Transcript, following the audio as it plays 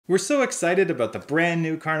We're so excited about the brand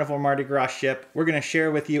new Carnival Mardi Gras ship. We're going to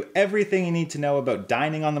share with you everything you need to know about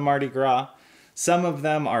dining on the Mardi Gras. Some of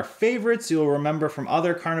them are favorites you'll remember from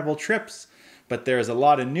other Carnival trips, but there's a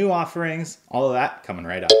lot of new offerings. All of that coming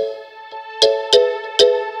right up.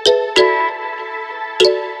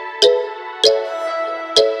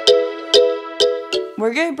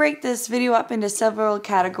 We're going to break this video up into several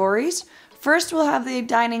categories. First, we'll have the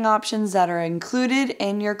dining options that are included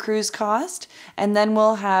in your cruise cost, and then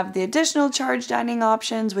we'll have the additional charge dining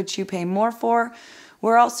options, which you pay more for.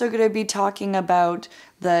 We're also going to be talking about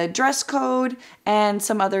the dress code and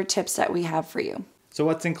some other tips that we have for you. So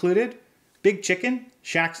what's included? Big Chicken,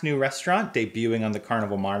 Shaq's new restaurant debuting on the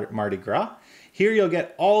Carnival Mardi Gras. Here you'll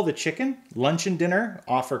get all the chicken, lunch and dinner,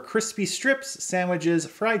 offer crispy strips, sandwiches,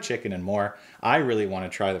 fried chicken, and more. I really want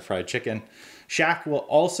to try the fried chicken. Shaq will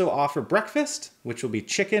also offer breakfast, which will be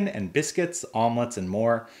chicken and biscuits, omelets, and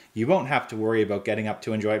more. You won't have to worry about getting up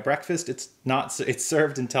to enjoy breakfast. It's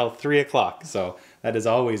served until 3 o'clock, so that is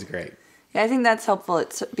always great. Yeah, I think that's helpful.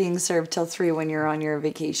 It's being served till 3 when you're on your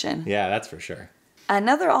vacation. Yeah, that's for sure.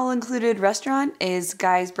 Another all-included restaurant is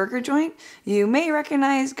Guy's Burger Joint. You may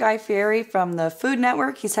recognize Guy Fieri from the Food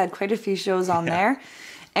Network. He's had quite a few shows on there.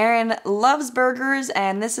 Aaron loves burgers,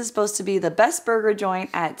 and this is supposed to be the best burger joint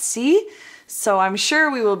at sea. So I'm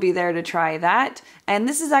sure we will be there to try that. And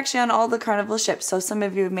this is actually on all the Carnival ships, so some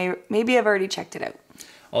of you maybe have already checked it out.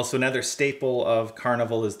 Also, another staple of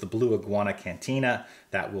Carnival is the Blue Iguana Cantina.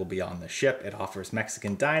 That will be on the ship. It offers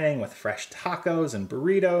Mexican dining with fresh tacos and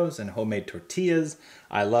burritos and homemade tortillas.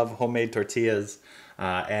 I love homemade tortillas.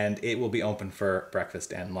 And it will be open for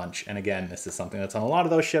breakfast and lunch. And again, this is something that's on a lot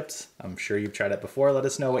of those ships. I'm sure you've tried it before. Let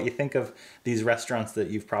us know what you think of these restaurants that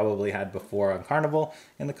you've probably had before on Carnival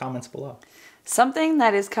in the comments below. Something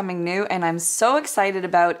that is coming new and I'm so excited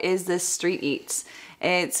about is this Street Eats.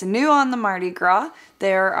 It's new on the Mardi Gras.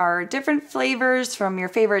 There are different flavors from your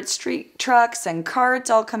favorite street trucks and carts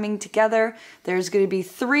all coming together. There's going to be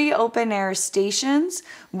 3 open air stations,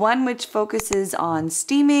 one which focuses on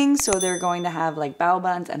steaming, so they're going to have like bao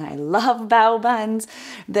buns, and I love bao buns.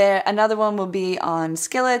 Another one will be on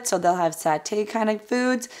skillet, so they'll have satay kind of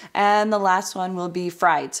foods, and the last one will be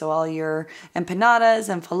fried, so all your empanadas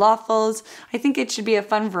and falafels. I think it should be a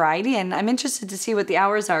fun variety, and I'm interested to see what the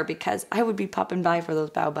hours are because I would be popping by for those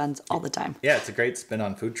bao buns all the time. Yeah, it's a great spin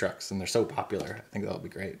on food trucks, and they're so popular. I think that'll be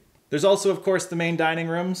great. There's also, of course, the main dining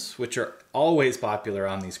rooms, which are always popular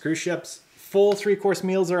on these cruise ships. Full 3-course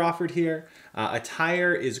meals are offered here.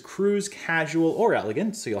 Attire is cruise casual or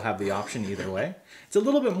elegant, so you'll have the option either way. It's a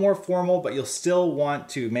little bit more formal, but you'll still want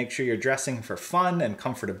to make sure you're dressing for fun and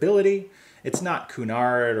comfortability. It's not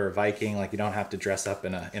Cunard or Viking, like you don't have to dress up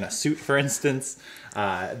in a suit, for instance.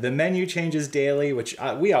 The menu changes daily, which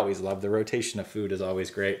we always love. The rotation of food is always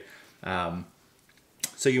great.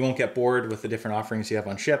 So you won't get bored with the different offerings you have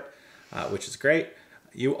on ship, which is great.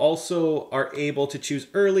 You also are able to choose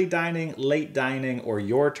early dining, late dining, or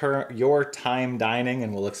your time dining,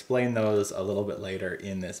 and we'll explain those a little bit later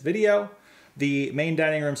in this video. The main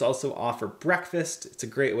dining rooms also offer breakfast. It's a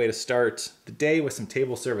great way to start the day with some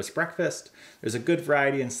table service breakfast. There's a good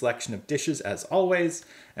variety and selection of dishes as always,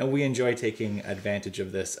 and we enjoy taking advantage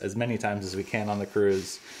of this as many times as we can on the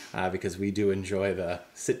cruise because we do enjoy the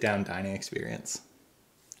sit-down dining experience.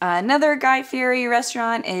 Another Guy Fieri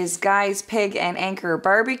restaurant is Guy's Pig and Anchor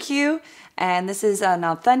Barbecue, and this is an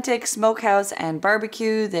authentic smokehouse and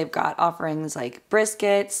barbecue. They've got offerings like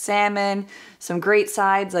brisket, salmon, some great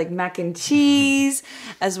sides like mac and cheese,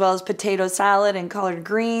 as well as potato salad and collard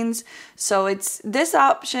greens. So this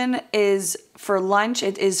option is for lunch.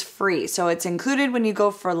 It is free, so it's included when you go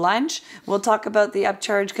for lunch. We'll talk about the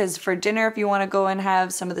upcharge because for dinner, if you want to go and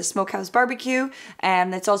have some of the smokehouse barbecue,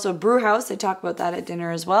 and it's also a brew house, they talk about that at dinner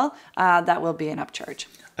as well, that will be an upcharge.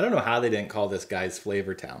 I don't know how they didn't call this guy's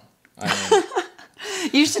Flavor Town. I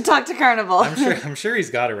mean, you should talk to Carnival. I'm sure he's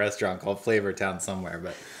got a restaurant called Flavor Town somewhere,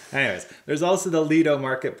 but anyways, there's also the Lidos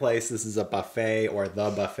Market Place. This is a buffet, or the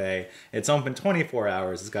buffet. It's open 24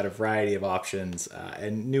 hours. It's got a variety of options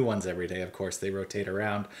and new ones every day. Of course, they rotate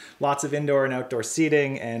around. Lots of indoor and outdoor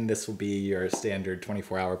seating, and this will be your standard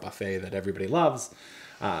 24-hour buffet that everybody loves.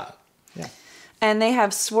 Yeah. And they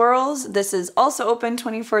have Swirls. This is also open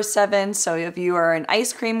 24/7. So if you are an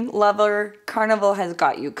ice cream lover, Carnival has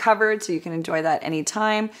got you covered, so you can enjoy that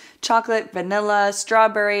anytime. Chocolate, vanilla,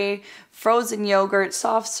 strawberry, frozen yogurt,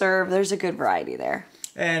 soft serve. There's a good variety there.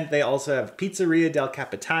 And they also have Pizzeria Del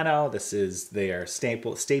Capitano. This is their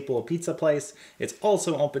staple pizza place. It's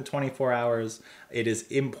also open 24 hours. They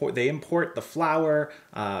import the flour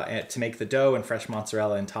to make the dough and fresh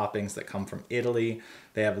mozzarella and toppings that come from Italy.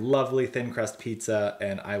 They have lovely thin crust pizza,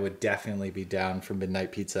 and I would definitely be down for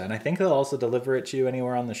midnight pizza. And I think they'll also deliver it to you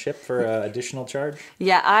anywhere on the ship for additional charge.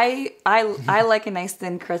 Yeah, I like a nice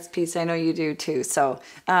thin crust pizza. I know you do too. So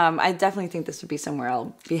I definitely think this would be somewhere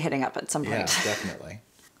I'll be hitting up at some point. Yeah, definitely.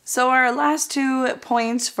 So our last 2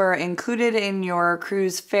 points for included in your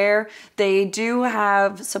cruise fare, they do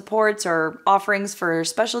have supports or offerings for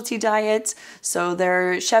specialty diets. So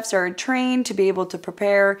their chefs are trained to be able to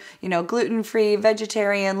prepare, gluten-free,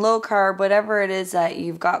 vegetarian, low carb, whatever it is that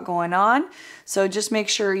you've got going on. So just make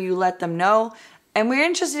sure you let them know. And we're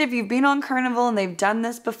interested if you've been on Carnival and they've done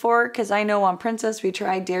this before, because I know on Princess we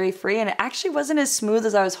tried dairy-free and it actually wasn't as smooth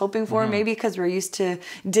as I was hoping for, maybe because we're used to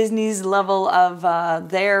Disney's level of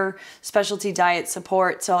their specialty diet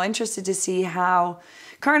support. So interested to see how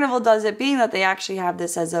Carnival does it, being that they actually have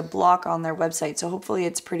this as a block on their website. So hopefully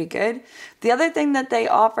it's pretty good. The other thing that they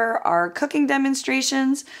offer are cooking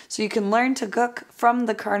demonstrations. So you can learn to cook from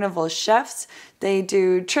the Carnival chefs. They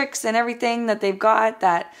do tricks and everything that they've got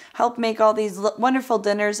that help make all these wonderful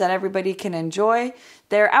dinners that everybody can enjoy.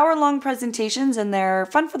 They're hour-long presentations and they're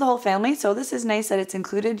fun for the whole family. So this is nice that it's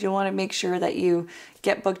included. You'll want to make sure that you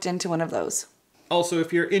get booked into one of those. Also,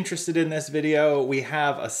 if you're interested in this video, we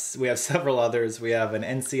have several others. We have an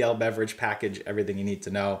NCL beverage package, everything you need to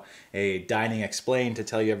know, a dining explained to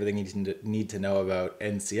tell you everything you need to know about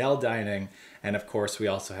NCL dining, and of course, we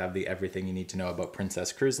also have the everything you need to know about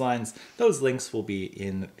Princess Cruise Lines. Those links will be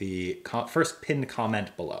in the first pinned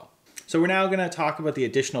comment below. So we're now going to talk about the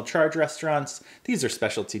additional charge restaurants. These are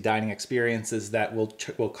specialty dining experiences that will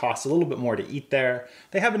cost a little bit more to eat there.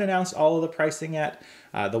 They haven't announced all of the pricing yet.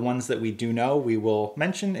 The ones that we do know, we will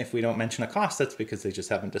mention. If we don't mention a cost, that's because they just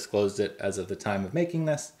haven't disclosed it as of the time of making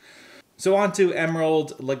this. So on to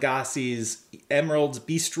Emerald Lagasse's Emerald's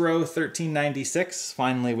Bistro $13.96.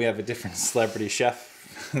 Finally, we have a different celebrity chef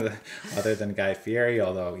other than Guy Fieri,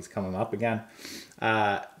 although he's coming up again.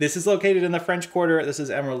 This is located in the French Quarter. This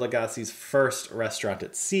is Emerald Lagasse's first restaurant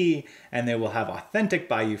at sea, and they will have authentic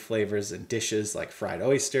bayou flavors and dishes like fried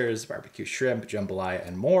oysters, barbecue shrimp, jambalaya,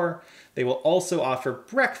 and more. They will also offer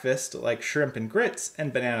breakfast like shrimp and grits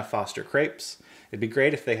and banana Foster crepes. It'd be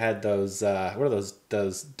great if they had those, what are those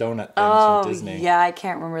donut things from Disney? Yeah, I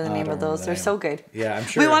can't remember the name of those. They're so good. Yeah, I'm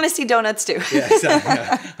sure. We want to see donuts too. Yeah, exactly.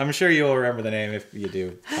 Yeah. I'm sure you'll remember the name if you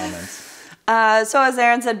do comments. So as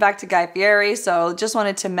Aaron said, back to Guy Fieri. So just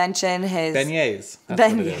wanted to mention his... Beignets.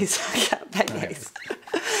 Beignets. Yeah, beignets.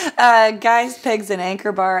 Guy's Pigs and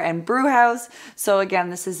Anchor Bar and Brew House. So again,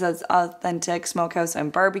 this is an authentic smokehouse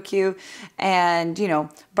and barbecue. And,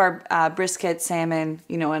 brisket, salmon,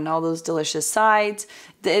 and all those delicious sides.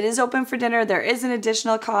 It is open for dinner. There is an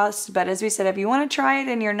additional cost. But as we said, if you want to try it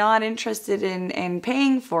and you're not interested in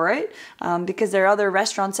paying for it, because there are other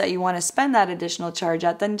restaurants that you want to spend that additional charge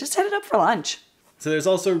at, then just head it up for lunch. So there's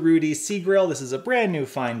also Rudy's Sea Grill. This is a brand new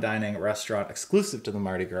fine dining restaurant exclusive to the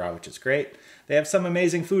Mardi Gras, which is great. They have some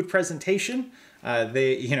amazing food presentation.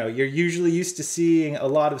 You're usually used to seeing a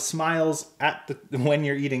lot of smiles when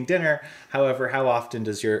you're eating dinner. However, how often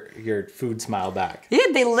does your food smile back? Yeah,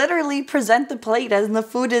 they literally present the plate as the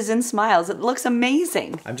food is in smiles. It looks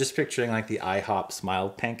amazing. I'm just picturing like the IHOP smile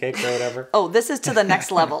pancake or whatever. Oh, this is to the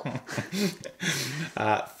next level.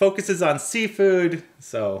 Focuses on seafood,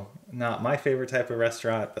 so not my favorite type of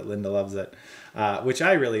restaurant, but Linda loves it, which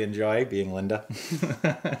I really enjoy, being Linda.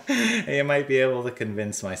 You might be able to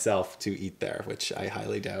convince myself to eat there, which I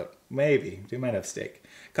highly doubt. Maybe. We might have steak.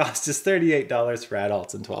 Cost is $38 for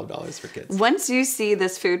adults and $12 for kids. Once you see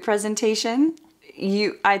this food presentation,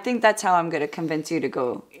 I think that's how I'm going to convince you to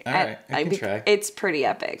go. All right, I can try. It's pretty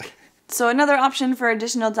epic. So another option for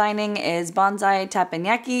additional dining is Bonsai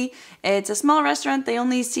Teppanyaki. It's a small restaurant. They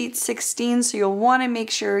only seat 16, so you'll want to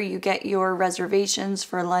make sure you get your reservations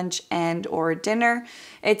for lunch and or dinner.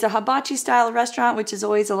 It's a hibachi style restaurant, which is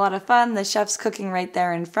always a lot of fun. The chef's cooking right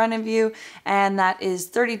there in front of you, and that is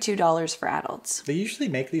 $32 for adults. They usually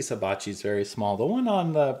make these hibachis very small. The one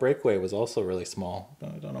on the Breakaway was also really small. I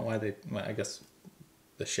don't know why I guess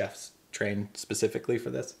the chefs trained specifically for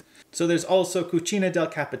this. So there's also Cucina del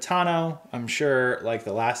Capitano. I'm sure like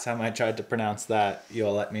the last time I tried to pronounce that,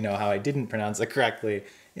 you'll let me know how I didn't pronounce it correctly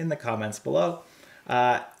in the comments below.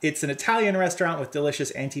 It's an Italian restaurant with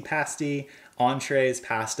delicious antipasti, entrees,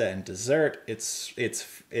 pasta, and dessert. It's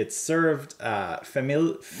served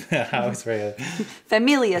familia style.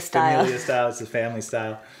 Familia style. It's a family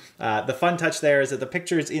style. The fun touch there is that the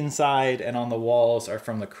pictures inside and on the walls are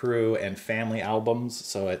from the crew and family albums.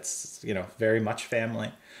 So it's, very much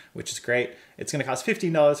family, which is great. It's going to cost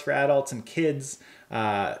 $15 for adults, and kids.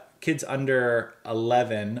 Kids under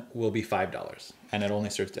 11 will be $5, and it only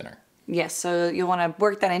serves dinner. Yes, so you'll want to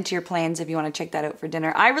work that into your plans if you want to check that out for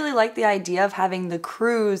dinner. I really like the idea of having the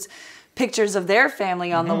cruise pictures of their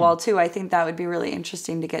family on the wall too. I think that would be really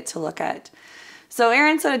interesting to get to look at. So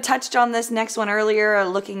Aaron sort of touched on this next one earlier,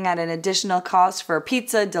 looking at an additional cost for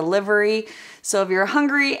pizza delivery. So if you're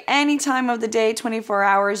hungry any time of the day, 24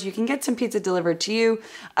 hours, you can get some pizza delivered to you.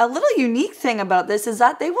 A little unique thing about this is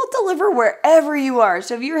that they will deliver wherever you are.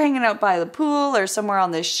 So if you're hanging out by the pool or somewhere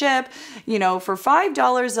on the ship, you know, for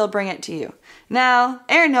 $5, they'll bring it to you. Now,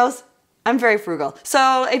 Aaron knows I'm very frugal.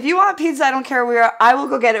 So if you want pizza, I don't care where, I will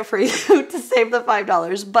go get it for you to save the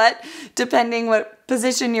 $5. But depending what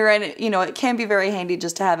position you're in, you know, it can be very handy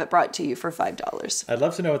just to have it brought to you for $5. I'd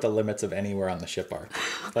love to know what the limits of anywhere on the ship are.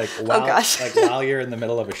 Like while you're in the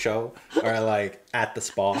middle of a show or like at the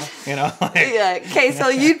spa, you know? Like... Yeah, okay, so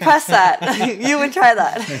you'd press that. You would try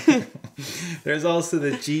that. There's also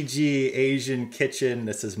the GG Asian Kitchen.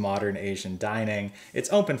 This is modern Asian dining.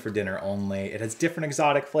 It's open for dinner only. It has different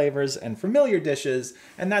exotic flavors and familiar dishes,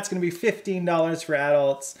 and that's going to be $15 for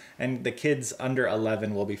adults, and the kids under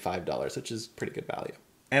 11 will be $5, which is pretty good value.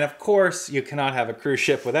 And of course, you cannot have a cruise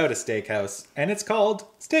ship without a steakhouse, and it's called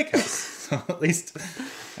Steakhouse. So at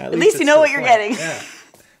least you know what you're getting. Yeah.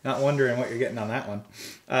 Not wondering what you're getting on that one.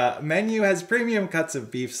 Menu has premium cuts of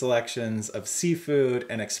beef selections, of seafood,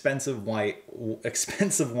 and expensive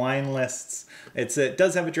wine lists. It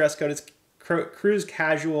does have a dress code. It's cruise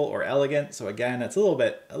casual or elegant. So again, it's a little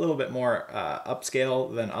bit more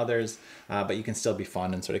upscale than others, but you can still be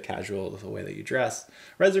fun and sort of casual with the way that you dress.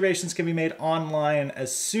 Reservations can be made online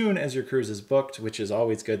as soon as your cruise is booked, which is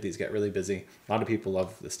always good. These get really busy. A lot of people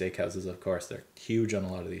love the steakhouses, of course. They're huge on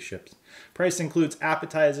a lot of these ships. Price includes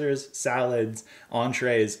appetizers, salads,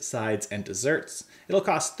 entrees, sides, and desserts. It'll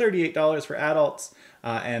cost $38 for adults,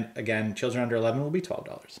 and again, children under 11 will be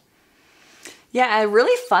 $12. Yeah, a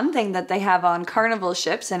really fun thing that they have on Carnival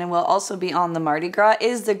ships, and it will also be on the Mardi Gras,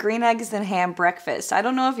 is the green eggs and ham breakfast. I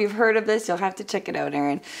don't know if you've heard of this. You'll have to check it out,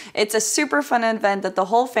 Aaron. It's a super fun event that the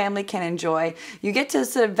whole family can enjoy. You get to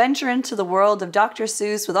sort of venture into the world of Dr.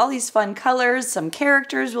 Seuss with all these fun colors. Some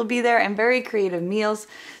characters will be there and very creative meals.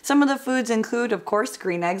 Some of the foods include, of course,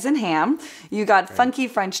 green eggs and ham. You got funky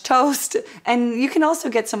French toast, and you can also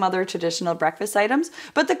get some other traditional breakfast items.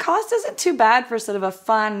 But the cost isn't too bad for sort of a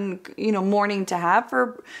fun, you know, morning to have.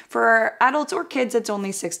 For adults or kids, it's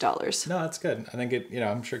only $6. No, that's good. I think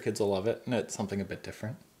I'm sure kids will love it, and it's something a bit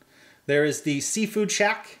different. There is the Seafood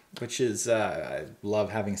Shack, which is, I love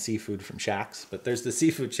having seafood from Shacks, but there's the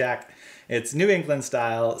Seafood Shack. It's New England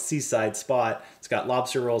style, seaside spot. It's got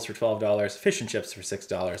lobster rolls for $12, fish and chips for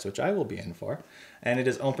 $6, which I will be in for. And it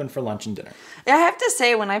is open for lunch and dinner. I have to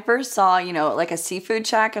say, when I first saw, like a Seafood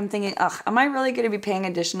Shack, I'm thinking, am I really going to be paying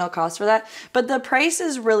additional costs for that? But the price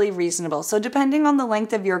is really reasonable. So depending on the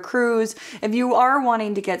length of your cruise, if you are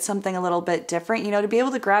wanting to get something a little bit different, to be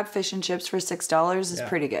able to grab fish and chips for $6 is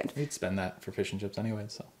pretty good. You'd spend that for fish and chips anyway,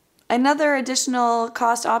 so. Another additional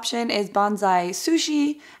cost option is bonsai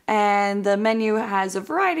sushi, and the menu has a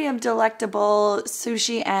variety of delectable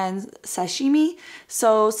sushi and sashimi.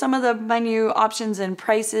 So some of the menu options and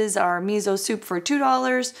prices are miso soup for $2,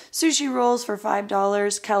 sushi rolls for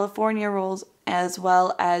 $5, California rolls, as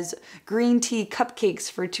well as green tea cupcakes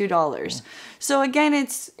for $2. So again,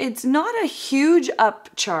 it's not a huge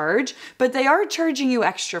upcharge, but they are charging you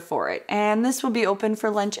extra for it. And this will be open for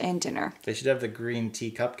lunch and dinner. They should have the green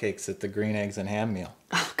tea cupcakes at the green eggs and ham meal.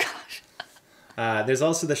 Oh, gosh. There's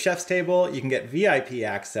also the chef's table. You can get VIP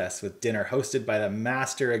access with dinner hosted by the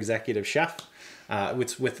master executive chef.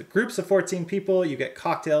 With groups of 14 people, you get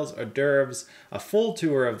cocktails, hors d'oeuvres, a full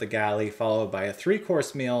tour of the galley, followed by a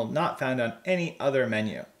 3-course meal not found on any other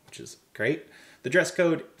menu, which is great. The dress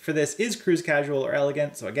code for this is cruise casual or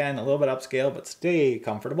elegant, so again, a little bit upscale, but stay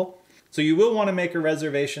comfortable. So you will want to make a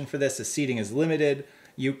reservation for this as seating is limited.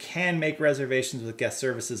 You can make reservations with guest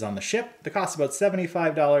services on the ship. The cost is about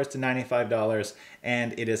 $75 to $95,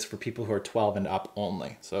 and it is for people who are 12 and up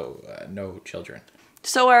only, so no children.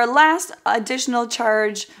 So our last additional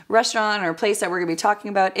charge restaurant or place that we're going to be talking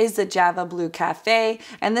about is the Java Blue Cafe.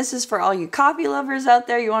 And this is for all you coffee lovers out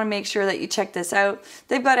there. You want to make sure that you check this out.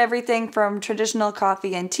 They've got everything from traditional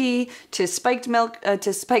coffee and tea to spiked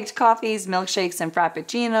coffees, milkshakes, and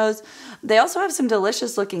frappuccinos. They also have some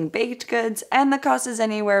delicious looking baked goods, and the cost is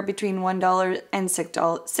anywhere between $1 and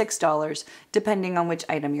 $6, depending on which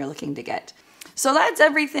item you're looking to get. So that's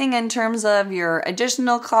everything in terms of your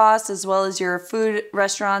additional costs as well as your food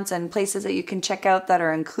restaurants and places that you can check out that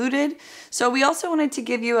are included. So we also wanted to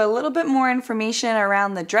give you a little bit more information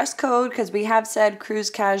around the dress code because we have said cruise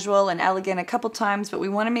casual and elegant a couple times, but we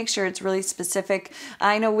want to make sure it's really specific.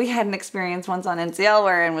 I know we had an experience once on NCL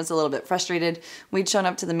where Aaron was a little bit frustrated. We'd shown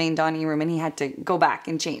up to the main dining room and he had to go back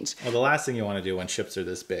and change. Well, the last thing you want to do when ships are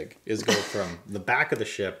this big is go from the back of the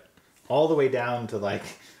ship all the way down to like,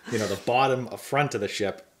 you know, the bottom front of the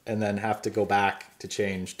ship and then have to go back to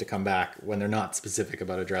change to come back when they're not specific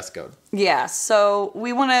about a dress code. Yeah, so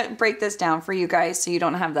we want to break this down for you guys so you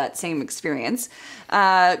don't have that same experience.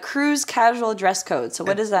 Cruise casual dress code. So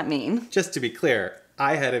what does that mean? Just to be clear,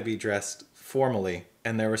 I had to be dressed formally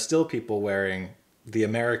and there were still people wearing the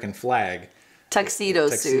American flag. Tuxedo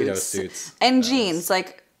suits. And jeans.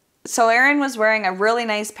 Like, so Aaron was wearing a really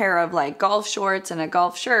nice pair of like golf shorts and a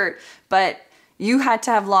golf shirt, but you had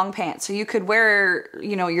to have long pants. So you could wear,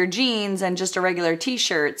 you know, your jeans and just a regular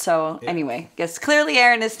t-shirt. So anyway, guess clearly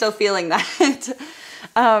Aaron is still feeling that.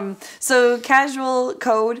 So casual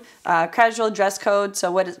code, casual dress code.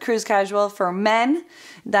 So what is cruise casual for men?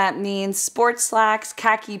 That means sports slacks,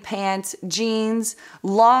 khaki pants, jeans,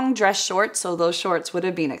 long dress shorts. So those shorts would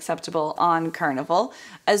have been acceptable on Carnival,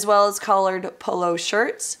 as well as collared polo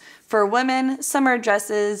shirts. For women, summer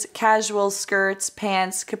dresses, casual skirts,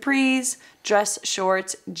 pants, capris, dress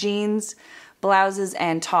shorts, jeans, blouses,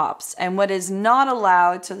 and tops. And what is not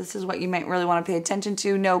allowed, so this is what you might really want to pay attention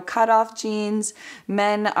to, no cutoff jeans.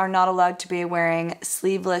 Men are not allowed to be wearing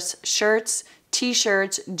sleeveless shirts,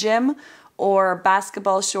 t-shirts, gym or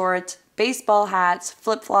basketball shorts, baseball hats,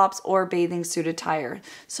 flip-flops, or bathing suit attire.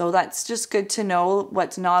 So that's just good to know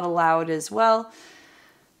what's not allowed as well.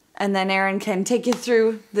 And then Aaron can take you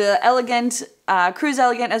through the elegant, cruise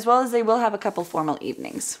elegant, as well as they will have a couple formal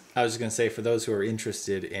evenings. I was just going to say, for those who are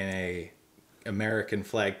interested in a American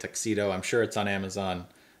flag tuxedo, I'm sure it's on Amazon.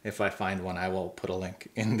 If I find one, I will put a link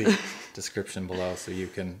in the description below so you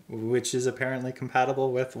can, which is apparently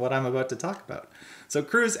compatible with what I'm about to talk about. So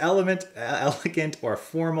cruise elegant or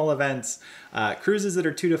formal events. Cruises that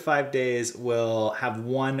are 2 to 5 days will have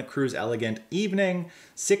one cruise elegant evening.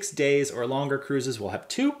 6 days or longer cruises will have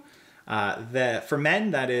 2. For men,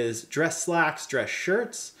 that is dress slacks, dress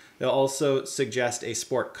shirts. They'll also suggest a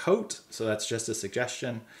sport coat, so that's just a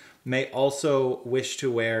suggestion. May also wish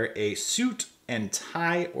to wear a suit and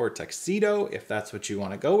tie or tuxedo if that's what you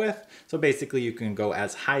want to go with. So basically you can go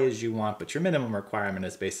as high as you want, but your minimum requirement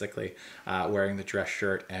is basically wearing the dress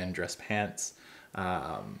shirt and dress pants.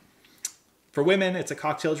 For women, it's a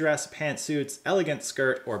cocktail dress, pantsuits, elegant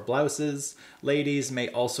skirt, or blouses. Ladies may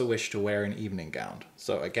also wish to wear an evening gown.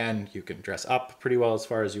 So again, you can dress up pretty well as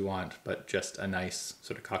far as you want, but just a nice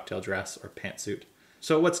sort of cocktail dress or pantsuit.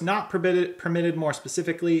 So what's not permitted more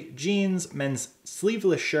specifically, jeans, men's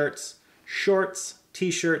sleeveless shirts, shorts,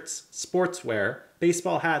 t-shirts, sportswear,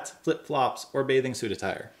 baseball hats, flip-flops, or bathing suit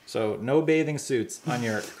attire. So no bathing suits on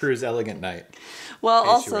your cruise elegant night. Well,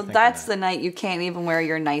 also, that's the night you can't even wear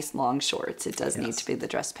your nice long shorts. It does need to be the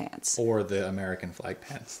dress pants. Or the American flag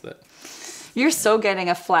pants. You're so getting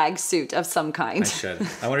a flag suit of some kind. I should.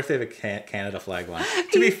 I wonder if they have a Canada flag one.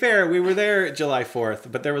 To be fair, we were there July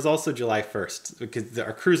 4th, but there was also July 1st because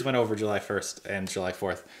our cruise went over July 1st and July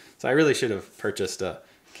 4th. So I really should have purchased a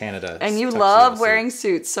Canada. And you love wearing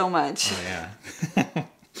suits so much. Oh, yeah.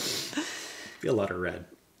 Be a lot of red.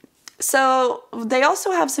 So they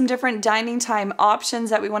also have some different dining time options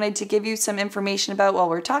that we wanted to give you some information about while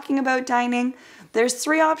we're talking about dining. There's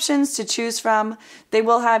 3 options to choose from. They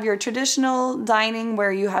will have your traditional dining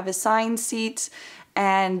where you have assigned seats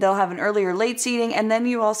and they'll have an early or late seating, and then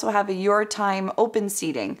you also have a your time open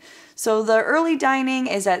seating. So the early dining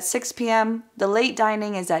is at 6 p.m. The late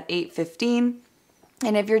dining is at 8:15.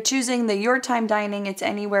 And if you're choosing the your time dining, it's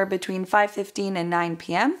anywhere between 5:15 and 9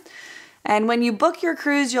 p.m. And when you book your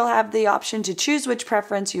cruise, you'll have the option to choose which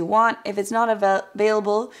preference you want. If it's not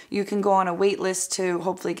available, you can go on a wait list to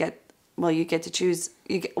hopefully you get to choose,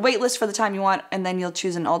 wait list for the time you want, and then you'll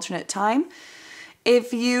choose an alternate time.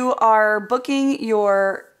 If you are booking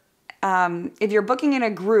if you're booking in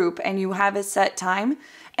a group and you have a set time,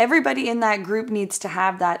 everybody in that group needs to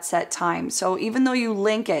have that set time. So even though you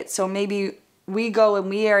link it, so maybe we go and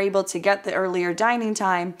we are able to get the earlier dining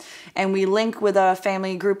time and we link with a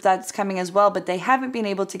family group that's coming as well, but they haven't been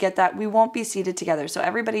able to get that, we won't be seated together. So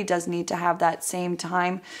everybody does need to have that same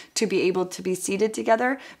time to be able to be seated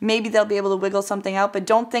together. Maybe they'll be able to wiggle something out, but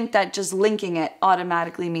don't think that just linking it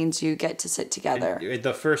automatically means you get to sit together. And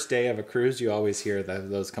the first day of a cruise, you always hear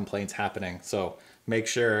those complaints happening. So make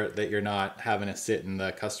sure that you're not having to sit in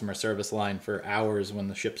the customer service line for hours when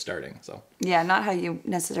the ship's starting. So yeah, not how you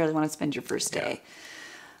necessarily want to spend your first day.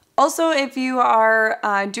 Also, if you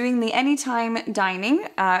are doing the anytime dining,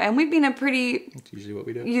 and we've been that's usually what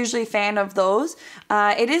we do. Usually fan of those.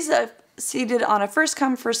 It is seated on a first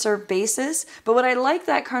come first serve basis, but what I like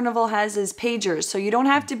that Carnival has is pagers, so you don't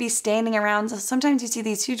have to be standing around. Sometimes you see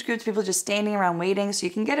these huge groups of people just standing around waiting, so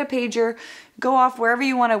you can get a pager, go off wherever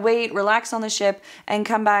you want to wait, relax on the ship, and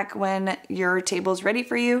come back when your table's ready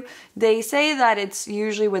for you. They say that it's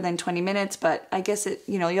usually within 20 minutes, but I guess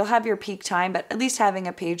you'll have your peak time, but at least having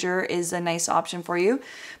a pager is a nice option for you.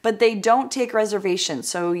 But they don't take reservations,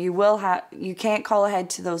 so you can't call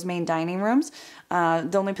ahead to those main dining rooms.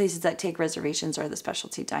 The only places that take reservations are the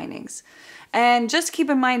specialty dinings. And just keep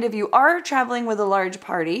in mind, if you are traveling with a large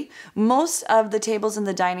party, most of the tables in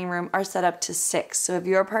the dining room are set up to 6. So if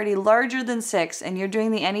you're a party larger than 6 and you're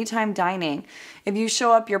doing the anytime dining, if you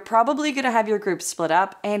show up, you're probably going to have your group split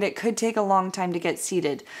up, and it could take a long time to get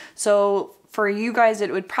seated. So for you guys,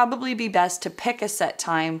 it would probably be best to pick a set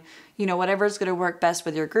time, whatever's going to work best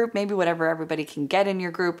with your group, maybe whatever everybody can get in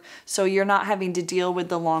your group, so you're not having to deal with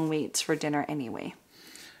the long waits for dinner anyway.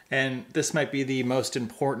 And this might be the most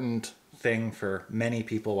important thing for many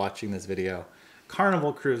people watching this video.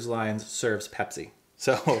 Carnival Cruise Lines serves Pepsi.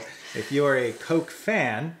 So if you're a Coke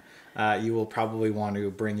fan, you will probably want to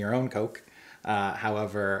bring your own Coke.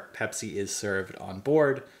 However, Pepsi is served on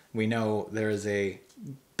board. We know there is a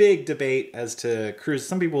big debate as to cruise.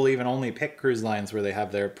 Some people even only pick cruise lines where they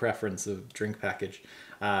have their preference of drink package.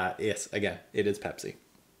 Yes, again, it is Pepsi.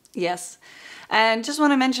 Yes. And just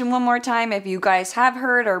want to mention one more time, if you guys have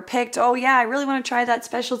heard or picked, oh yeah, I really want to try that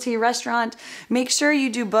specialty restaurant, make sure you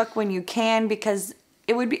do book when you can, because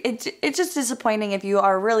it's just disappointing if you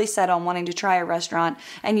are really set on wanting to try a restaurant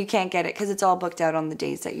and you can't get it because it's all booked out on the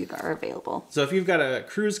days that you are available. So if you've got a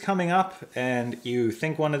cruise coming up and you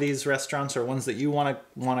think one of these restaurants are ones that you want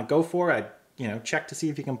to go for, check to see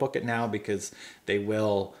if you can book it now, because they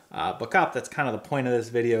will book up. That's kind of the point of this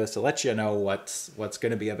video, is to let you know what's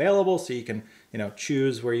going to be available, so you can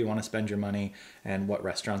choose where you want to spend your money and what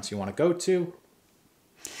restaurants you want to go to.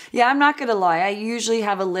 Yeah, I'm not gonna lie, I usually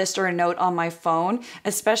have a list or a note on my phone,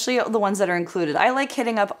 especially the ones that are included. I like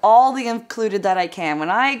hitting up all the included that I can.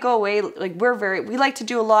 When I go away, we like to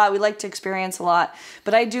do a lot, we like to experience a lot,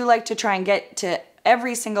 but I do like to try and get to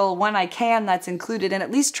every single one I can that's included and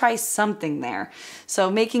at least try something there.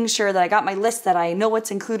 So making sure that I got my list, that I know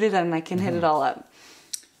what's included, and I can hit it all up.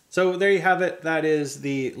 So there you have it. That is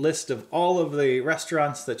the list of all of the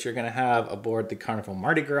restaurants that you're gonna have aboard the Carnival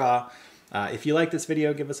Mardi Gras. If you like this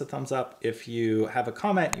video, give us a thumbs up. If you have a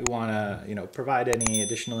comment, you want to provide any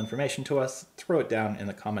additional information to us, throw it down in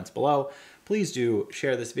the comments below. Please do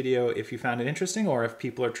share this video if you found it interesting, or if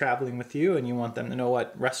people are traveling with you and you want them to know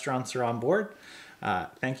what restaurants are on board.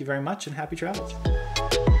 Thank you very much, and happy travels.